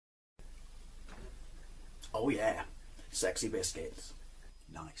Oh yeah, sexy biscuits.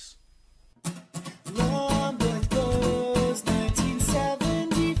 Nice. Long was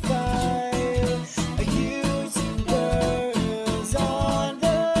 1975. Using words on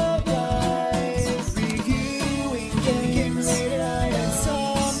the rise. Reviewing games late at night and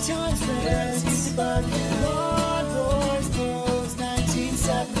sometimes friends used to bug you. Long was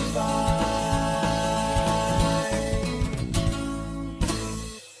 1975.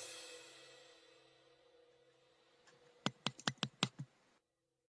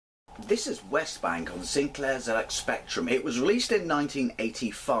 This is West Bank on Sinclair ZX Spectrum. It was released in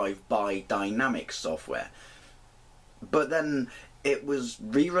 1985 by Dynamic Software, but then it was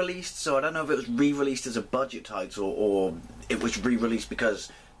re-released, so I don't know if it was re-released as a budget title or it was re-released because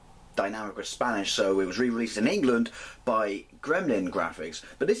Dynamic was Spanish, so it was re-released in England by Gremlin Graphics.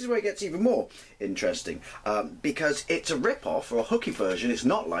 But this is where it gets even more interesting, because it's a rip-off or a hooky version, it's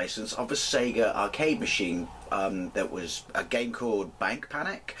not licensed, of a Sega arcade machine that was a game called Bank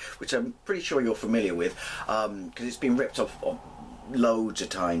Panic, which I'm pretty sure you're familiar with, because it's been ripped off loads of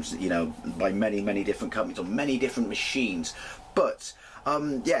times, you know, by many different companies on many different machines. But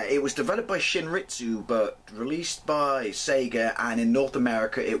yeah, it was developed by Shinritsu but released by Sega, and in North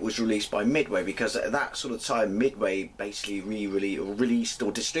America it was released by Midway, because at that sort of time Midway basically released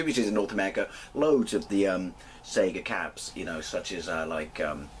or distributed in North America loads of the Sega cabs, you know, such as like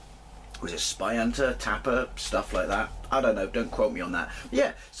was it Spy Hunter, Tapper, stuff like that? I don't know, don't quote me on that.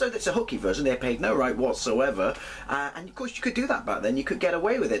 Yeah, so that's a hooky version, they paid no right whatsoever, and of course you could do that back then, you could get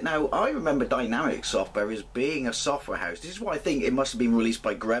away with it. Now, I remember Dynamic Software as being a software house. This is why I think it must have been released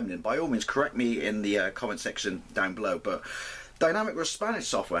by Gremlin. By all means, correct me in the comment section down below, but Dynamic was a Spanish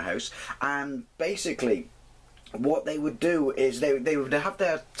software house, and basically what they would do is they would have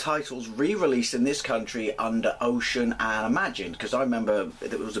their titles re-released in this country under Ocean and Imagine, because I remember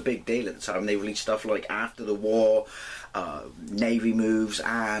it was a big deal at the time. They released stuff like After the War, Navy Moves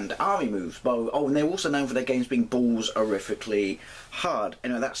and Army Moves. Oh, and they're also known for their games being balls horrifically hard. You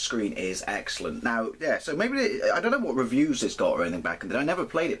know, that screen is excellent. Now, yeah, so maybe, I don't know what reviews it's got or anything back in the day. I never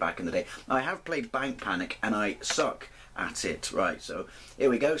played it back in the day. I have played Bank Panic and I suck at it. Right, so here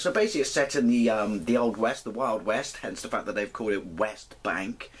we go. So basically it's set in the Old West, the Wild West, hence the fact that they've called it West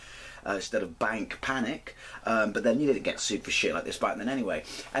Bank instead of Bank Panic, but then you didn't get sued for shit like this back then anyway.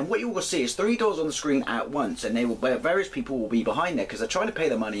 And what you will see is 3 doors on the screen at once, and various people will be behind there because they're trying to pay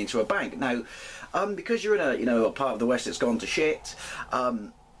their money into a bank. Now, because you're in a part of the West that's gone to shit,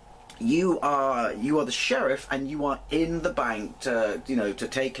 you are the sheriff, and you are in the bank to, you know, to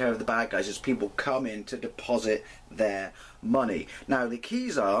take care of the bad guys as people come in to deposit their money. Now the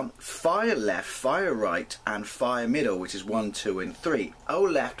keys are fire left, fire right, and fire middle, which is 1, 2, and 3. O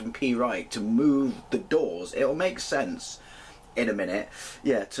left and P right to move the doors. It'll make sense in a minute,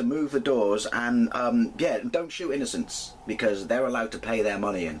 yeah, to move the doors, and yeah, don't shoot innocents because they're allowed to pay their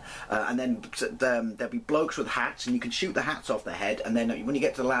money in, and then there'll be blokes with hats, and you can shoot the hats off their head, and then when you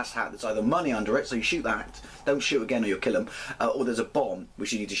get to the last hat, there's either money under it, so you shoot that, don't shoot again or you'll kill them, or there's a bomb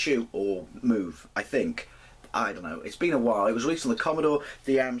which you need to shoot or move, I think. I don't know, it's been a while. It was released on the Commodore,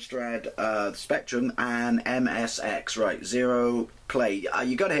 the Amstrad, the Spectrum, and MSX. Right, zero play.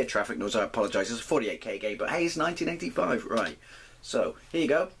 You're going to hear traffic noise, I apologise. It's a 48k game, but hey, it's 1985. Right, so here you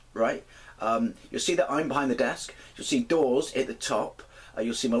go. Right, you'll see that I'm behind the desk. You'll see doors at the top.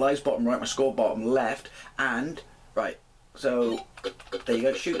 You'll see my lives bottom right, my score bottom left, and right. So there you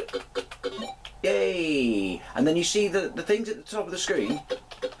go. Shoot it. Yay! And then you see the things at the top of the screen.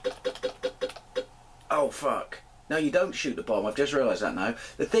 Oh fuck. No, you don't shoot the bomb, I've just realised that now.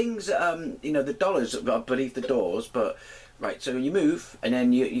 The things, you know, the dollars are beneath the doors, but, right, so you move, and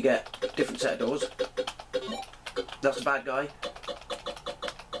then you get a different set of doors. That's a bad guy.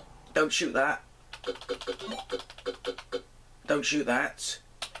 Don't shoot that. Don't shoot that.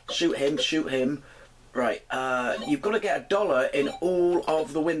 Shoot him, shoot him. Right, you've got to get $1 in all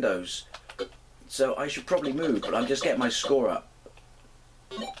of the windows. So I should probably move, but I'm just getting my score up.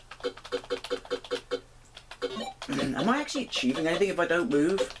 Am I actually achieving anything if I don't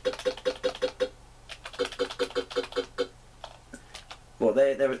move? Well,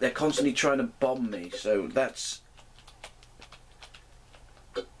 they're constantly trying to bomb me, so that's...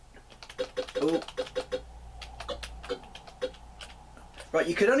 Oh. Right,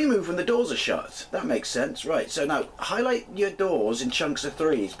 you can only move when the doors are shut. That makes sense. Right, so now highlight your doors in chunks of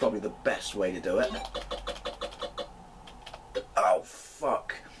 3 is probably the best way to do it. Oh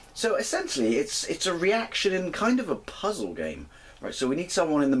fuck. So essentially it's a reaction in kind of a puzzle game. Right, so we need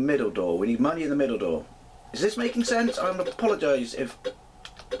someone in the middle door. We need money in the middle door. Is this making sense? I apologise if...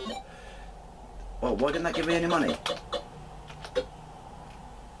 Well, why didn't that give me any money?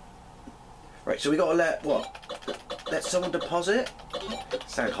 Right, Right, so we got to let, what? Let someone deposit?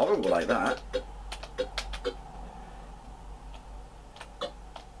 Sound horrible like that.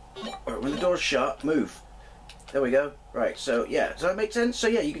 Right, when the door's shut, move. There we go. Right, so yeah, does that make sense? So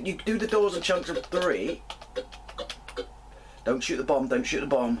yeah, you do the doors in chunks of 3. Don't shoot the bomb, don't shoot the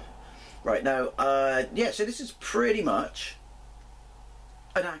bomb. Right, now, yeah, so this is pretty much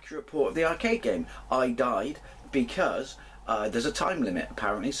an accurate port of the arcade game. I died because there's a time limit,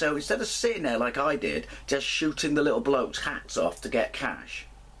 apparently, so instead of sitting there like I did, just shooting the little blokes' hats off to get cash,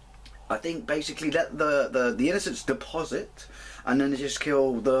 I think basically let the innocents deposit, and then just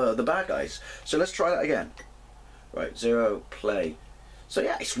kill the bad guys. So let's try that again. Right, 0, play. So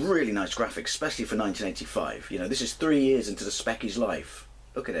yeah, it's really nice graphics, especially for 1985. You know, this is 3 years into the Specky's life.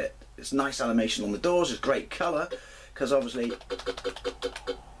 Look at it. It's nice animation on the doors, it's great colour, because obviously...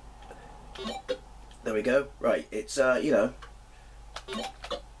 There we go. Right, it's, you know...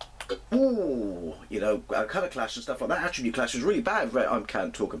 Ooh, you know, colour clash and stuff like that. Attribute clash was really bad. Right, I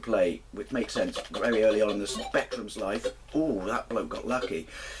can't talk and play, which makes sense very early on in the Spectrum's life. Ooh, that bloke got lucky.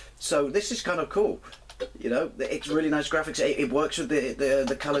 So this is kind of cool. You know, it's really nice graphics. It works with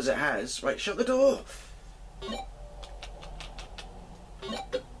the colours it has. Right, shut the door.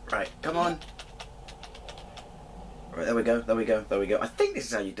 Right, come on. Right, there we go, there we go, there we go. I think this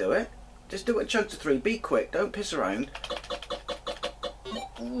is how you do it. Just do it in chunks of 3. Be quick, don't piss around.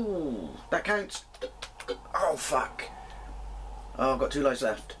 Ooh, that counts. Oh, fuck. Oh, I've got 2 lives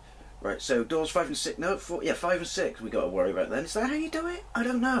left. Right, so doors 5 and 6, no, 4, yeah, 5 and 6 we got to worry about then. Is that how you do it? I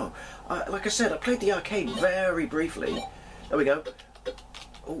don't know. Like I said, I played the arcade very briefly. There we go.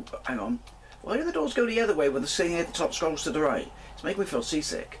 Oh, hang on. Why do the doors go the other way when the thing at the top scrolls to the right? It's making me feel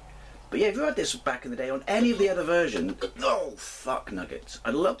seasick. But yeah, if you had this back in the day on any of the other versions, oh, fuck nuggets.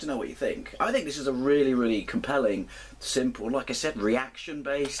 I'd love to know what you think. I think this is a really, really compelling, simple, like I said,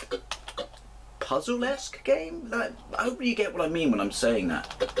 reaction-based, puzzle-esque game. Like, I hope you get what I mean when I'm saying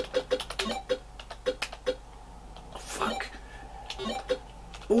that. Oh, fuck.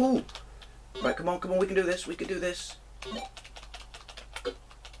 Ooh. Right, come on, come on, we can do this, we can do this.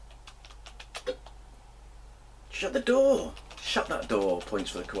 Shut the door. Shut that door,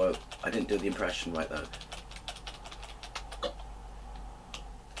 points for the quote. I didn't do the impression right though.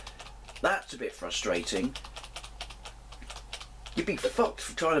 That's a bit frustrating. You'd be fucked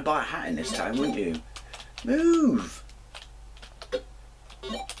for trying to buy a hat in this town, wouldn't you? Move!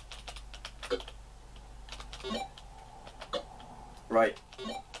 Right.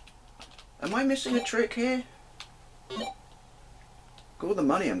 Am I missing a trick here? Look at all the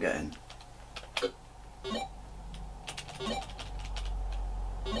money I'm getting.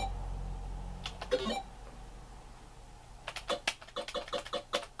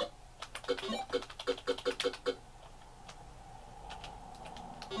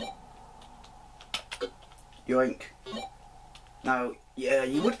 Yoink. Now, yeah,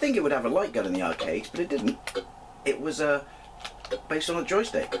 you would think it would have a light gun in the arcades, but it didn't. It was based on a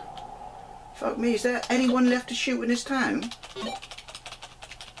joystick. Fuck me, is there anyone left to shoot in this town?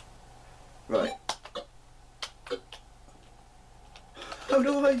 Right. How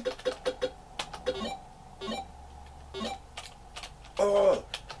do I? Oh!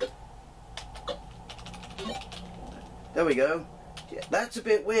 There we go. Yeah, that's a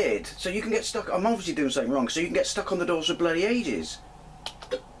bit weird. So you can get stuck. I'm obviously doing something wrong. So you can get stuck on the doors for bloody ages.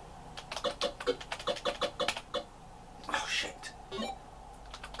 Oh shit.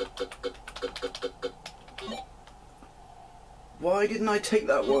 Why didn't I take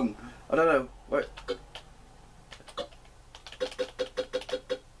that one? I don't know. Wait.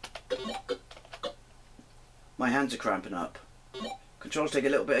 My hands are cramping up. Controls take a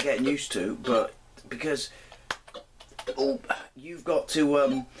little bit of getting used to, but because... Oh, you've got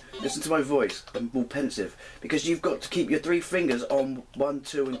to listen to my voice. I'm more pensive because you've got to keep your 3 fingers on 1,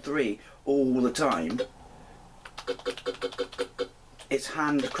 2, and 3 all the time. It's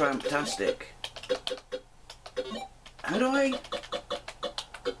hand cramptastic. How do I?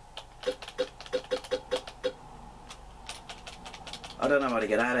 I don't know how to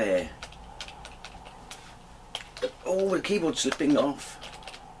get out of here. Oh, the keyboard's slipping off.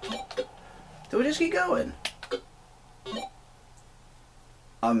 Do we just keep going?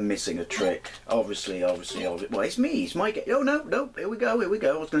 I'm missing a trick. Obviously. Well, it's me. It's my game. Oh, no. Here we go. I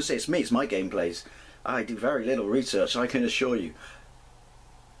was going to say it's me. It's my gameplays. I do very little research, I can assure you.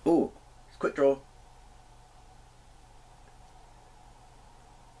 Ooh, quick draw.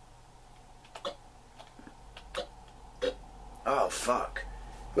 Oh, fuck.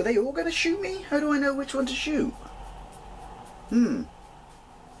 Were they all going to shoot me? How do I know which one to shoot? Come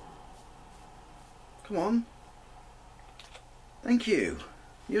on. Thank you.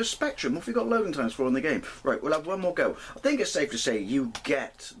 You're a Spectrum. What have you got loading times for in the game? Right, we'll have one more go. I think it's safe to say you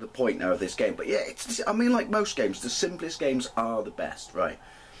get the point now of this game. But yeah, I mean, like most games, the simplest games are the best, right?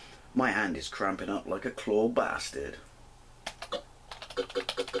 My hand is cramping up like a claw bastard.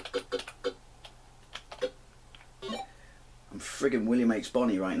 I'm friggin' William H.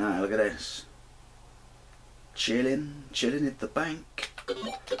 Bonney right now. Look at this. Chilling at the bank.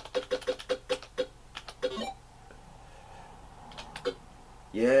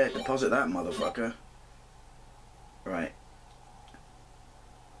 Yeah, deposit that motherfucker. Right.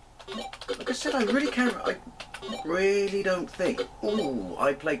 Like I said, I really can't. I really don't think. Ooh,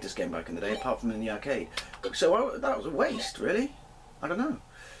 I played this game back in the day, apart from in the arcade. So that was a waste, really. I don't know.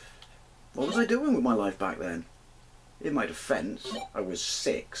 What was I doing with my life back then? In my defence, I was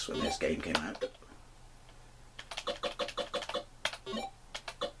 6 when this game came out.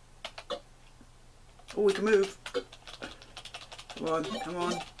 Oh, we can move. Come on, come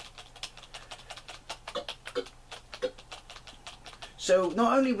on. So,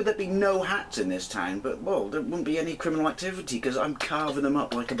 not only would there be no hats in this town, but, well, there wouldn't be any criminal activity because I'm carving them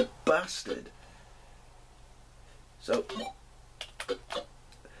up like a bastard. So,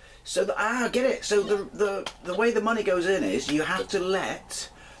 get it. So the way the money goes in is you have to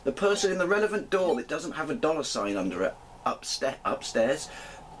let the person in the relevant door that doesn't have a dollar sign under it upstairs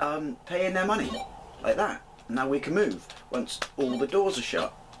pay in their money like that. Now we can move once all the doors are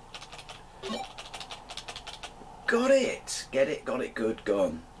shut. Got it. Get it. Got it. Good.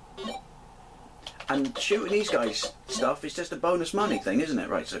 Gone. And shooting these guys stuff is just a bonus money thing, isn't it?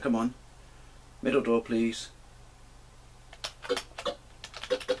 Right. So come on. Middle door, please.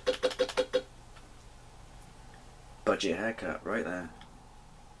 Budget haircut right there.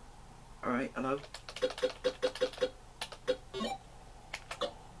 Alright, hello.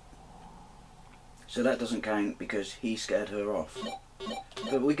 So that doesn't count because he scared her off.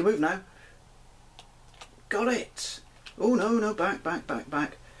 But we can move now. Got it! Oh no, no, back.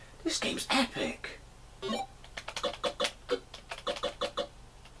 This game's epic.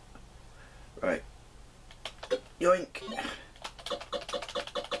 Right. Yoink.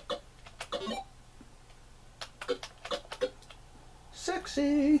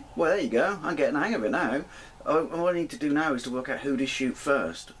 Sexy! Well, there you go. I'm getting the hang of it now. All I need to do now is to work out who to shoot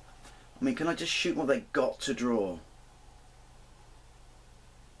first. I mean, can I just shoot what they got to draw?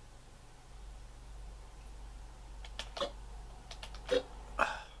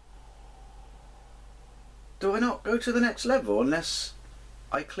 Do I not go to the next level unless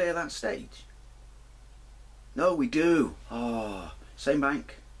I clear that stage? No, we do. Ah, same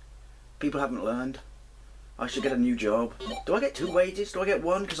bank. People haven't learned. I should get a new job. Do I get 2 wages? Do I get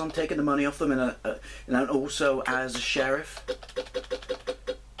 1 because I'm taking the money off them and also as a sheriff?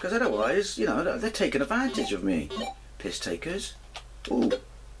 Because otherwise, you know, they're taking advantage of me. Piss takers. Ooh.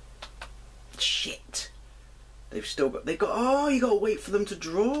 Shit. They've got, oh, you got to wait for them to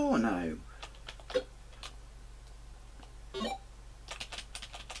draw now.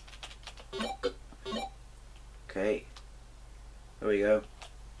 Okay. There we go.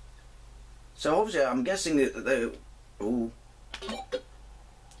 So obviously I'm guessing that they... Ooh.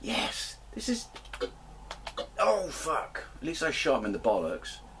 Yes! This is... Oh fuck! At least I shot him in the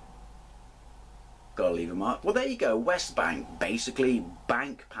bollocks. Gotta leave him up. Well, there you go. West Bank. Basically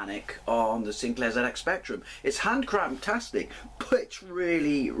bank panic on the Sinclair ZX Spectrum. It's handcraft-tastic, but it's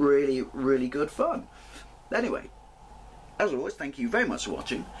really, really, really good fun. Anyway, as always, thank you very much for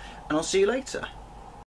watching, and I'll see you later.